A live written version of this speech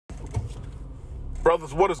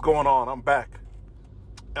Brothers, what is going on? I'm back.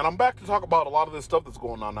 And I'm back to talk about a lot of this stuff that's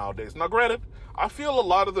going on nowadays. Now, granted, I feel a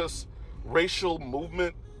lot of this racial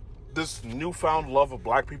movement, this newfound love of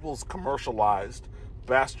black people is commercialized,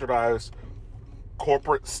 bastardized,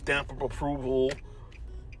 corporate stamp of approval,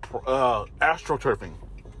 astroturfing.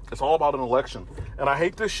 It's all about an election. And I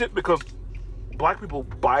hate this shit because black people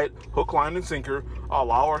buy it hook, line, and sinker,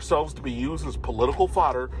 allow ourselves to be used as political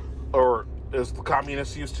fodder, or as the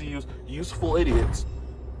communists used to use, useful idiots.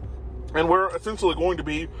 And we're essentially going to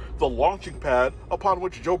be the launching pad upon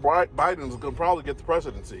which Joe Biden is going to probably get the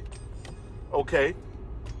presidency. Okay?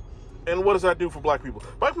 And what does that do for black people?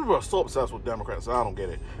 Black people are so obsessed with Democrats, I don't get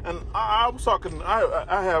it. And I was talking,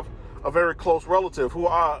 I have a very close relative who,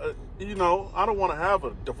 I don't want to have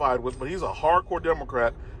a divide with, but he's a hardcore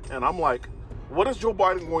Democrat. And I'm like, what is Joe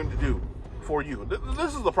Biden going to do for you?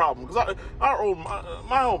 This is the problem. Because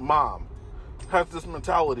my own mom has this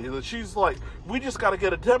mentality that she's like, we just got to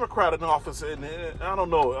get a Democrat in office. And I don't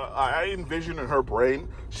know, I envision in her brain,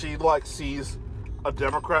 she like sees a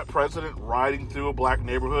Democrat president riding through a black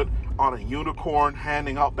neighborhood on a unicorn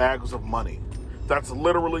handing out bags of money. That's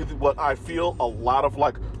literally what I feel a lot of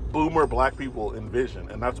like boomer black people envision.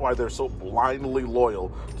 And that's why they're so blindly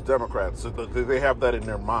loyal to Democrats. So they have that in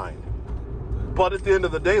their mind. But at the end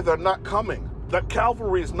of the day, they're not coming. That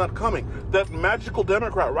cavalry is not coming. That magical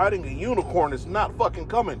Democrat riding a unicorn is not fucking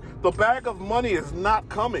coming. The bag of money is not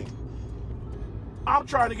coming. I'm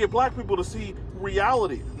trying to get black people to see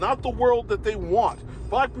reality, not the world that they want.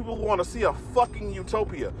 Black people want to see a fucking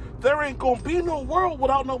utopia. There ain't gonna be no world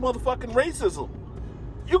without no motherfucking racism.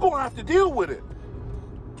 You're gonna have to deal with it.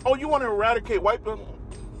 Oh, you want to eradicate white people?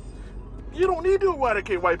 You don't need to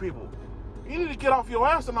eradicate white people. You need to get off your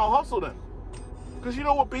ass and I'll hustle them. Because you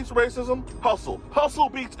know what beats racism? Hustle. Hustle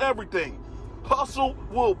beats everything. Hustle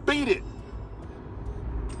will beat it.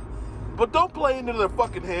 But don't play into their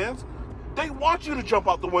fucking hands. They want you to jump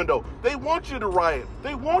out the window. They want you to riot.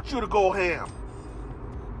 They want you to go ham.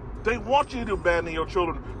 They want you to abandon your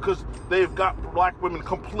children because they've got black women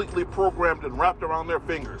completely programmed and wrapped around their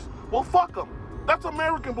fingers. Well, fuck them. That's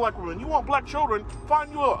American black women. You want black children,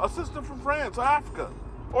 find you a sister from France or Africa.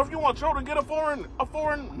 Or if you want children, get a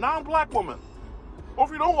foreign non-black woman. Or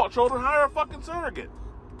if you don't want children, hire a fucking surrogate.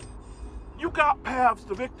 You got paths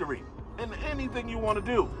to victory in anything you want to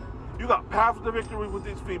do. You got paths to victory with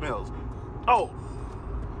these females. Oh,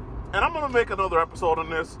 and I'm going to make another episode on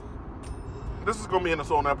this. This is going to be in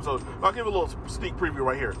its own episode. I'll give a little sneak preview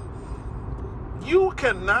right here. You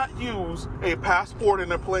cannot use a passport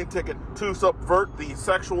and a plane ticket to subvert the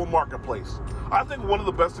sexual marketplace. I think one of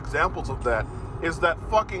the best examples of that is that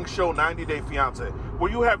fucking show 90 Day Fiance, where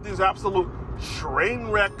you have these absolute train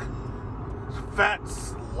wreck, fat,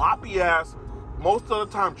 sloppy ass, most of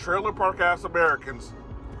the time trailer park ass Americans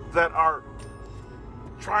that are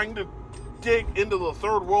trying to dig into the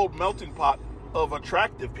third world melting pot of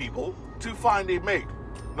attractive people to find a mate.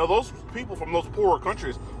 Now, those people from those poorer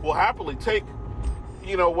countries will happily take,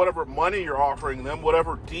 whatever money you're offering them,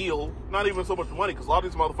 whatever deal, not even so much money, because a lot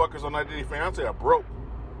of these motherfuckers on 90 Day Fiance are broke.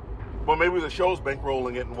 But maybe the show's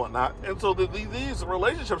bankrolling it and whatnot. And so these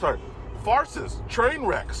relationships are farces, train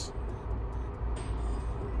wrecks.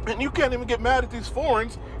 And you can't even get mad at these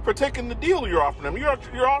foreigners for taking the deal you're offering them.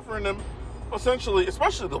 You're offering them, essentially,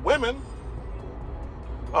 especially the women,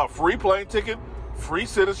 a free plane ticket, free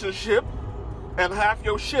citizenship, and half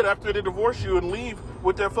your shit after they divorce you and leave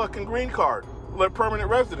with their fucking green card, their permanent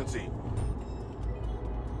residency.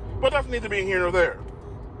 But that's neither being here nor there.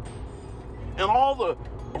 And all the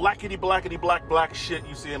black shit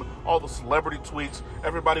you see in all the celebrity tweets,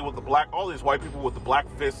 everybody with the black, all these white people with the black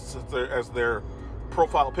fists as their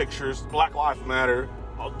profile pictures, Black Lives Matter,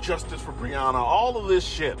 justice for Breonna, all of this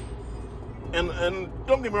shit. And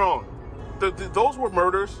don't get me wrong, those were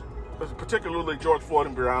murders, particularly George Floyd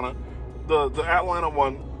and Breonna. The Atlanta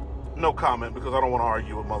one, no comment, because I don't want to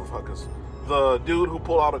argue with motherfuckers. The dude who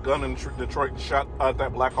pulled out a gun in Detroit and shot at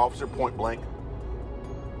that black officer point blank,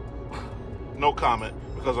 no comment,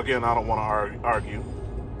 because again, I don't want to argue.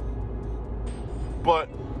 But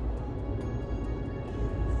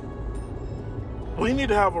we need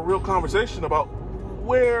to have a real conversation about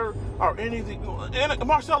where are anything. And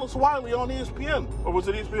Marcellus Wiley on ESPN, or was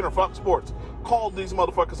it ESPN or Fox Sports, called these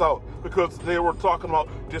motherfuckers out because they were talking about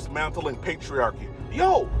dismantling patriarchy.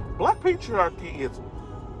 Yo, black patriarchy is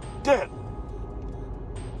dead.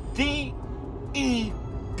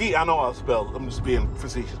 D-E-D. I know I'll spell, I'm just being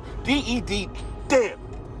facetious. D-E-D, dead.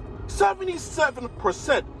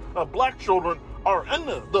 77% of black children are in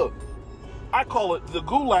the I call it the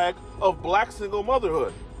gulag of black single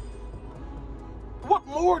motherhood. What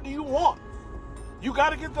more do you want? You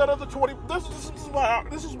got to get that other 20.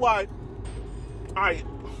 This is why I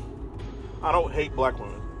don't hate black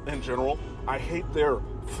women in general. I hate their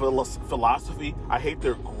philosophy. I hate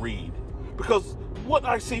their greed. Because what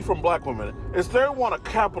I see from black women is they want to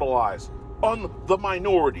capitalize on the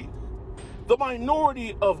minority. The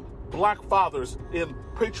minority of black fathers in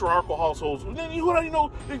patriarchal households. And then you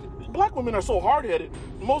know, black women are so hard-headed.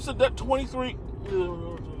 Most of that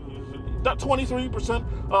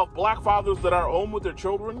 23% of black fathers that are home with their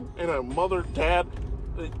children in a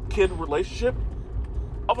mother-dad-kid relationship,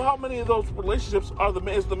 of how many of those relationships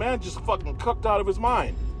is the man just fucking cucked out of his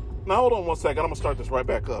mind? Now, hold on one second. I'm going to start this right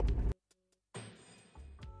back up.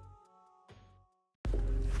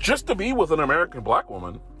 Just to be with an American black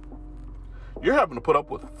woman, you're having to put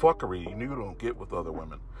up with fuckery you don't get with other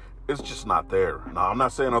women. It's just not there. Now, I'm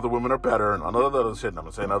not saying other women are better and none of that other shit. I'm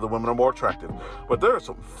not saying other women are more attractive. But there is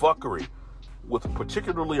some fuckery with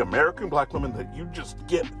particularly American black women that you just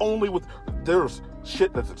get only with. There's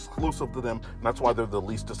shit that's exclusive to them. And that's why they're the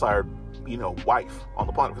least desired, wife on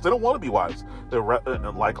the planet. Because they don't want to be wives. They're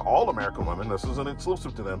like all American women. This isn't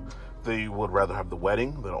exclusive to them. They would rather have the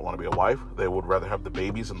wedding. They don't want to be a wife. They would rather have the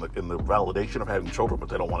babies and the validation of having children, but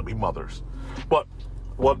they don't want to be mothers. But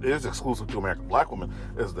what is exclusive to American black women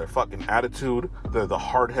is their fucking attitude, the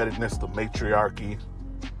hard-headedness, the matriarchy,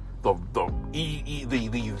 the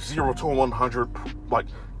 0 to 100 like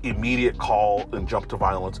immediate call and jump to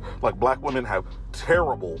violence. Like, black women have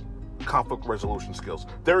terrible conflict resolution skills.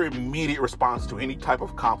 Their immediate response to any type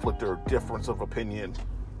of conflict or difference of opinion,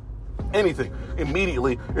 anything,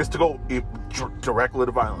 immediately is to go directly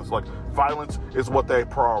to violence. Like, violence is what they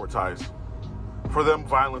prioritize. For them,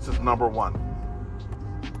 violence is number one.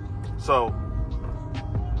 So,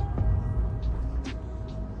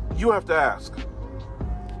 you have to ask,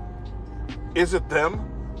 is it them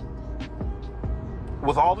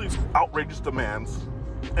with all these outrageous demands?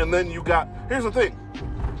 And then here's the thing,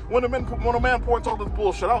 when a man points all this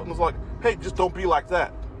bullshit out and is like, hey, just don't be like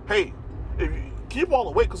that. Hey, if you keep all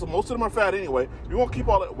the weight, because most of them are fat anyway, you won't keep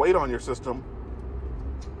all that weight on your system,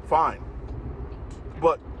 fine.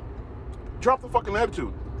 But drop the fucking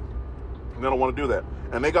attitude. And they don't want to do that.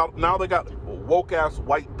 And they got woke-ass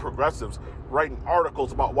white progressives writing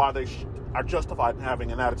articles about why they are justified in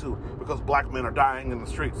having an attitude because black men are dying in the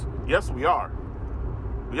streets. Yes, we are.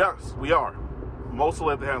 Yes, we are.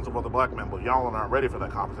 Mostly at the hands of other black men, but y'all aren't ready for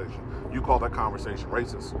that conversation. You call that conversation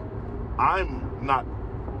racist. I'm not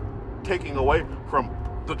taking away from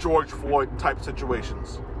the George Floyd type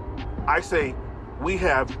situations. I say we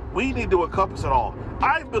need to encompass it all.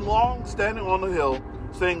 I've been long standing on the hill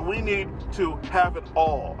saying we need to have it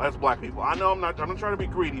all as black people. I know I'm not trying to be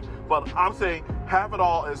greedy, but I'm saying have it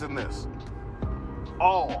all as in this.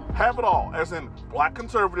 All. Have it all as in black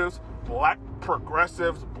conservatives, black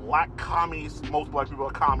progressives, black commies. Most black people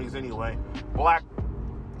are commies anyway. Black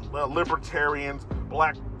libertarians,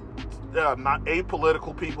 black not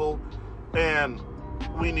apolitical people, and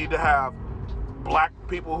we need to have black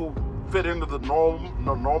people who fit into the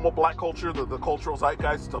normal black culture, the cultural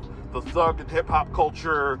zeitgeist of the thug and hip-hop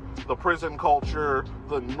culture, the prison culture,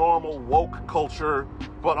 the normal woke culture,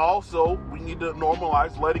 but also we need to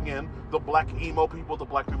normalize letting in the black emo people, the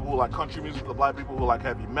black people who like country music, the black people who like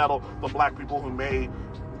heavy metal, the black people who may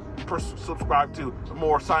subscribe to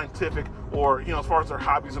more scientific or, as far as their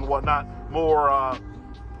hobbies and whatnot, more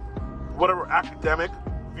whatever academic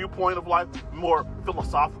viewpoint of life, more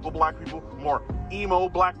philosophical black people, more emo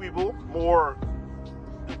black people, more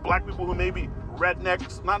black people who may be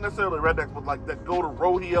rednecks, not necessarily rednecks, but like that go to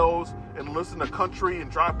rodeos and listen to country and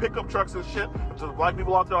drive pickup trucks and shit. To the black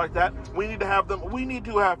people out there like that, we need to have them. We need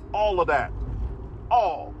to have all of that.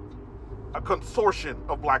 All. A consortium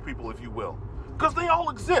of black people, if you will. Because they all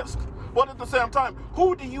exist. But at the same time,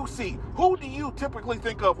 who do you see? Who do you typically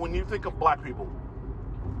think of when you think of black people?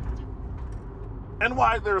 And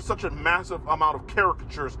why there's such a massive amount of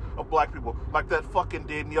caricatures of black people, like that fucking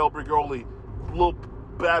Danielle Bregoli, little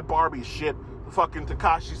bad Barbie shit, fucking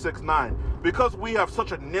Tekashi 6ix9ine. Because we have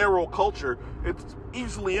such a narrow culture, it's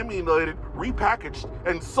easily emulated, repackaged,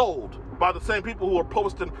 and sold by the same people who are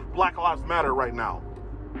posting Black Lives Matter right now.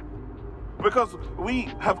 Because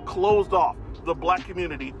we have closed off the black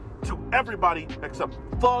community to everybody except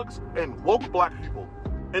thugs and woke black people.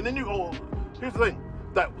 And then here's the thing.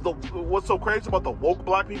 What's so crazy about the woke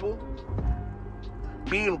black people?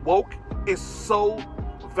 Being woke is so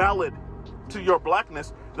valid to your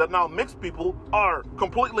blackness that now mixed people are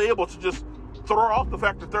completely able to just throw off the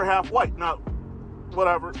fact that they're half white. Now,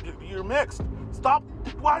 whatever, you're mixed. Stop.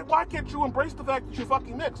 Why can't you embrace the fact that you're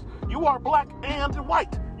fucking mixed? You are black and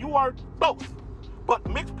white. You are both. But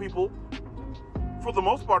mixed people, for the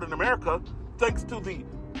most part in America, thanks to the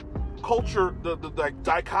culture, the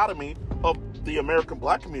dichotomy of the American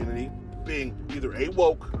black community being either A,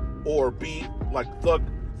 woke, or B, like thug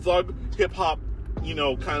hip hop,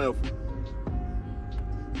 kind of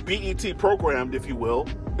BET programmed, if you will.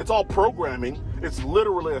 It's all programming. It's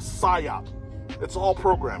literally a psyop. It's all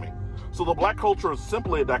programming. So the black culture is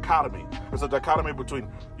simply a dichotomy. It's a dichotomy between,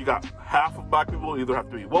 you got half of black people either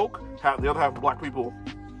have to be woke, the other half of black people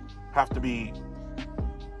have to be,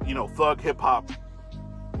 thug, hip-hop,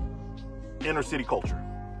 inner city culture,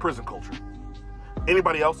 prison culture.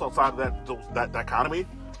 Anybody else outside of that dichotomy,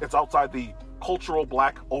 it's outside the cultural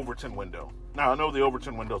black Overton window. Now, I know the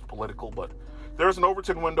Overton window is political, but there's an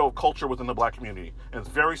Overton window of culture within the black community, and it's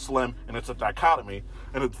very slim, and it's a dichotomy,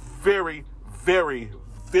 and it's very, very,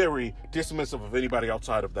 very dismissive of anybody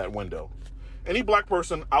outside of that window. Any black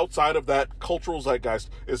person outside of that cultural zeitgeist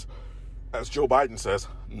is, as Joe Biden says,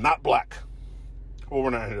 not black. Well,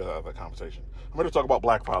 we're not here to have that conversation. I'm going to talk about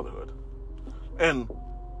black fatherhood. And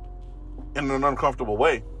in an uncomfortable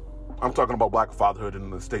way, I'm talking about black fatherhood in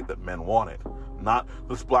the state that men want it. Not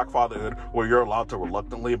this black fatherhood where you're allowed to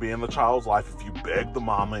reluctantly be in the child's life if you beg the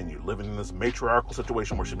mama and you're living in this matriarchal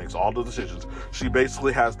situation where she makes all the decisions. She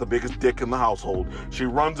basically has the biggest dick in the household. She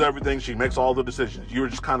runs everything. She makes all the decisions. You're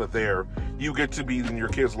just kind of there. You get to be in your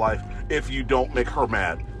kid's life if you don't make her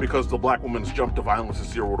mad, because the black woman's jump to violence is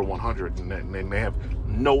 0 to 100, and they have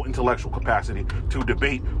no intellectual capacity to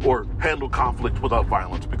debate or handle conflict without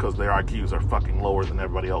violence because their IQs are fucking lower than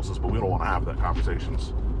everybody else's, but we don't want to have that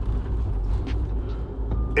conversations.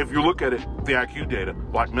 If you look at it, the IQ data,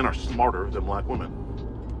 black men are smarter than black women.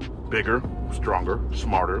 Bigger, stronger,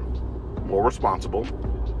 smarter, more responsible.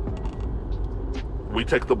 We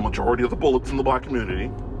take the majority of the bullets in the black community.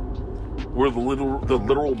 We're the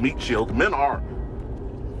literal meat shield. Men are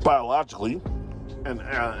biologically and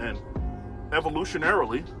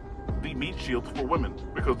evolutionarily the meat shield for women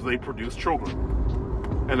because they produce children.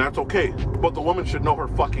 And that's okay. But the woman should know her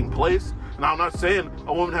fucking place. Now, I'm not saying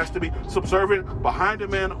a woman has to be subservient behind a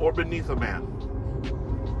man or beneath a man.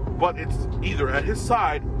 But it's either at his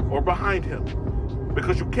side or behind him.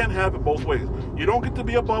 Because you can't have it both ways. You don't get to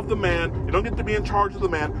be above the man. You don't get to be in charge of the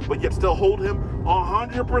man, but yet still hold him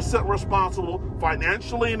 100% responsible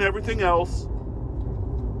financially and everything else.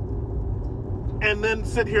 And then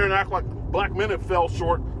sit here and act like black men have fell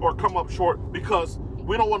short or come up short because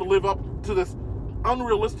we don't want to live up to this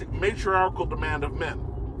unrealistic matriarchal demand of men.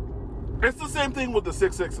 It's the same thing with the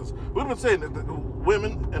 6'6". We've been saying that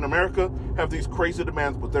women in America have these crazy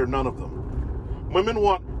demands, but they're none of them. Women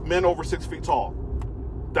want men over 6 feet tall.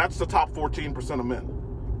 That's the top 14% of men.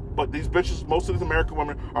 But these bitches, most of these American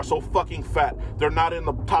women are so fucking fat, they're not in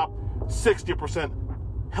the top 60%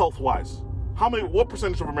 health-wise. What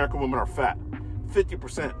percentage of American women are fat?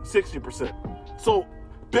 50%, 60%. So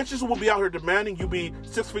bitches will be out here demanding you be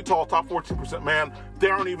 6 feet tall, top 14% man.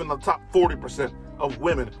 They aren't even the top 40% of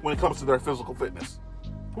women when it comes to their physical fitness.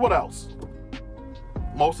 What else?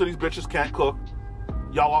 Most of these bitches can't cook.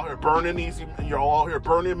 Y'all out here burning easy. You're all out here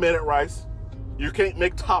burning minute rice. You can't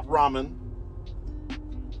make top ramen.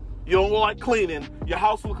 You don't like cleaning. Your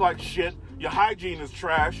house look like shit. Your hygiene is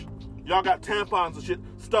trash. Y'all got tampons and shit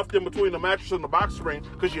stuffed in between the mattress and the box spring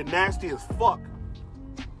because you're nasty as fuck.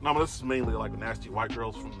 No, but this is mainly like nasty white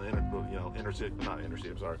girls from the inner city, not inner city,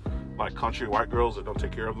 I'm sorry, like country white girls that don't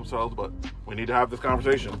take care of themselves, but we need to have this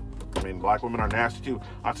conversation. I mean, black women are nasty too.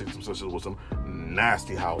 I've seen some sisters with some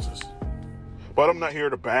nasty houses. But I'm not here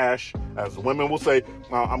to bash, as women will say.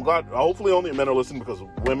 I'm glad, hopefully only men are listening, because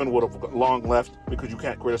women would have long left because you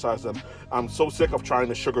can't criticize them. I'm so sick of trying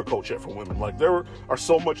to sugarcoat shit for women. Like, there are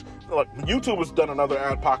so much, like, YouTube has done another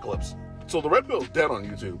apocalypse. So the red pill is dead on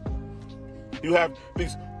YouTube. You have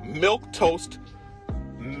these milk toast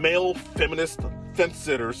male feminist fence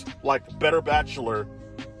sitters like Better Bachelor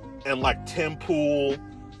and like Tim Pool,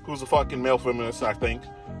 who's a fucking male feminist, I think.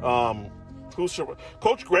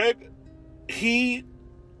 Coach Greg, he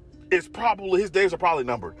is probably, his days are probably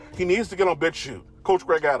numbered. He needs to get on BitChute, Coach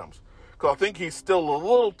Greg Adams, because I think he's still a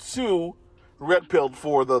little too red-pilled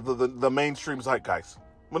for the mainstream zeitgeist.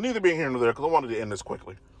 But neither being here nor there, because I wanted to end this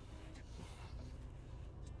quickly.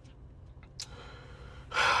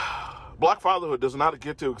 Black fatherhood does not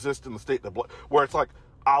get to exist in the state that where it's like,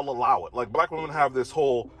 I'll allow it. Like, black women have this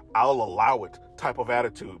whole I'll allow it type of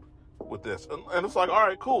attitude with this. And it's like, all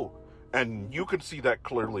right, cool. And you can see that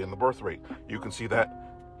clearly in the birth rate. You can see that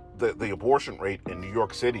the abortion rate in New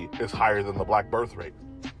York City is higher than the black birth rate.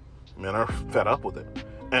 Men are fed up with it.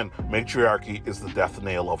 And matriarchy is the death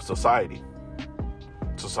nail of society.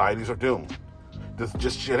 Societies are doomed. This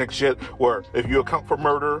just shit where if you account for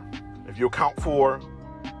murder, if you account for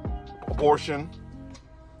abortion,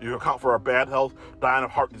 You account for our bad health, dying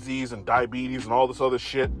of heart disease and diabetes and all this other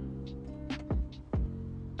shit.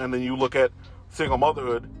 And then you look at single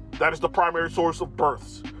motherhood. That is the primary source of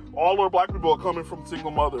births. All our black people are coming from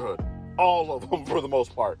single motherhood. All of them, for the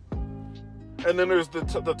most part. And then there's the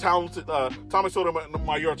talented, Tommy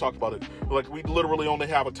Sotomayor talked about it. Like, we literally only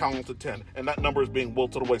have a talented 10. And that number is being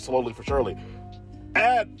wilted away slowly for surely.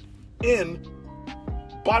 Add in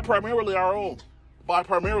by primarily our own. By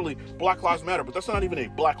primarily Black Lives Matter. But that's not even a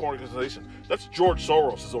black organization. That's George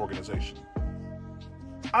Soros' organization.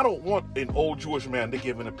 I don't want an old Jewish man to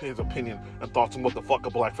give his opinion and thoughts on what the fuck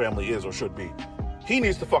a black family is or should be. He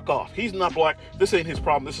needs to fuck off. He's not black. This ain't his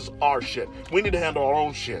problem. This is our shit. We need to handle our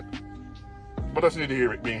own shit. But that's neither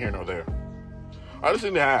here being here nor there. I just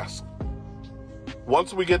need to ask.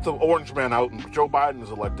 Once we get the orange man out and Joe Biden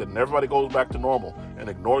is elected and everybody goes back to normal and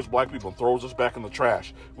ignores black people and throws us back in the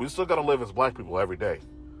trash, we still got to live as black people every day.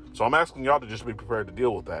 So I'm asking y'all to just be prepared to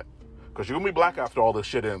deal with that. Because you're going to be black after all this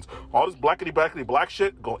shit ends. All this blackety black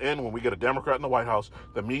shit go end when we get a Democrat in the White House.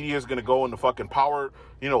 The media is going to go into fucking power,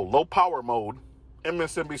 low power mode.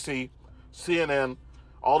 MSNBC, CNN,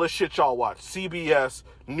 all this shit y'all watch. CBS,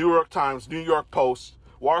 New York Times, New York Post,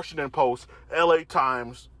 Washington Post, LA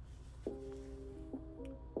Times.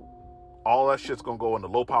 All that shit's going to go into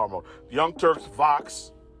low power mode. Young Turks,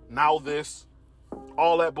 Vox, Now This,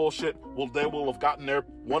 all that bullshit, they will have gotten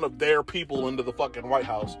one of their people into the fucking White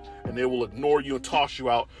House, and they will ignore you and toss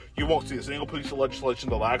you out. You won't see a single piece of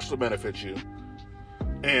legislation that will actually benefit you.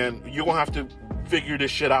 And you're going to have to figure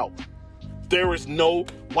this shit out. There is no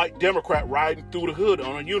white Democrat riding through the hood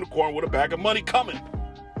on a unicorn with a bag of money coming.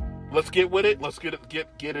 Let's get with it. Let's get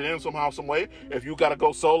it in somehow, some way. If you got to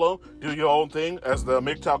go solo, do your own thing, as the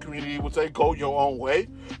MGTOW community would say, go your own way,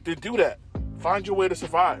 then do that. Find your way to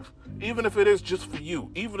survive. Even if it is just for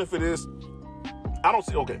you. Even if it is...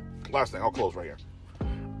 Okay, last thing. I'll close right here.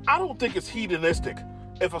 I don't think it's hedonistic.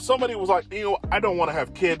 If somebody was like, I don't want to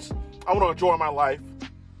have kids. I want to enjoy my life.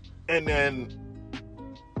 And then,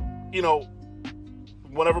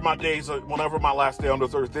 whenever my last day on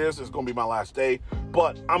this earth is, it's going to be my last day.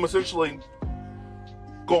 But I'm essentially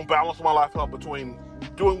going to balance my life out between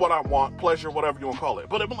doing what I want, pleasure, whatever you want to call it.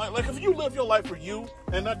 But if you live your life for you,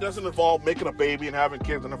 and that doesn't involve making a baby and having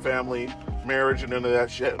kids and a family, marriage, and any of that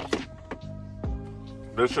shit,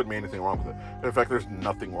 there shouldn't be anything wrong with it. In fact, there's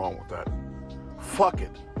nothing wrong with that. Fuck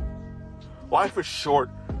it. Life is short.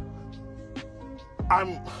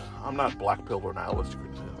 I'm not black pill or nihilistic or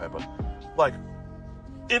anything like that, but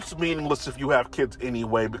it's meaningless if you have kids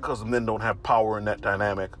anyway, because men don't have power in that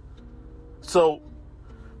dynamic. So,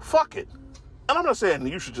 fuck it. And I'm not saying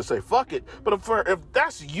you should just say fuck it, but if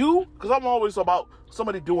that's you, because I'm always about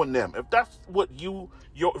somebody doing them. If that's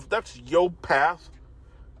if that's your path,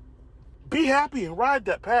 be happy and ride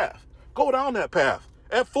that path. Go down that path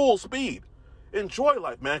at full speed. Enjoy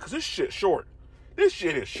life, man, because this shit's short. This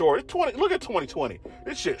shit is short. Look at 2020.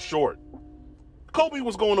 This shit's short. Kobe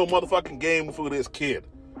was going to a motherfucking game with his kid.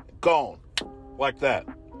 Gone. Like that.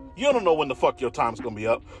 You don't know when the fuck your time's going to be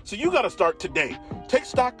up. So you got to start today. Take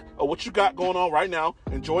stock of what you got going on right now.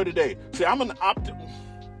 Enjoy today. See, I'm an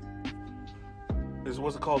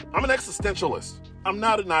what's it called? I'm an existentialist. I'm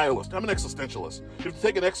not a nihilist. I'm an existentialist. You have to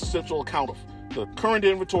take an existential account of the current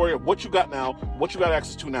inventory of what you got now, what you got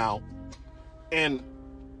access to now, and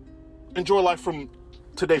enjoy life from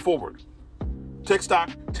today forward. Take stock,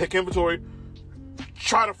 take inventory,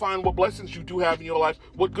 try to find what blessings you do have in your life,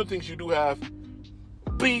 what good things you do have.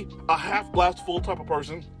 Be a half glass full type of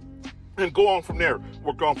person, and go on from there.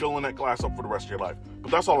 Work on filling that glass up for the rest of your life.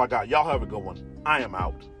 But that's all I got. Y'all have a good one. I am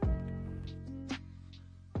out.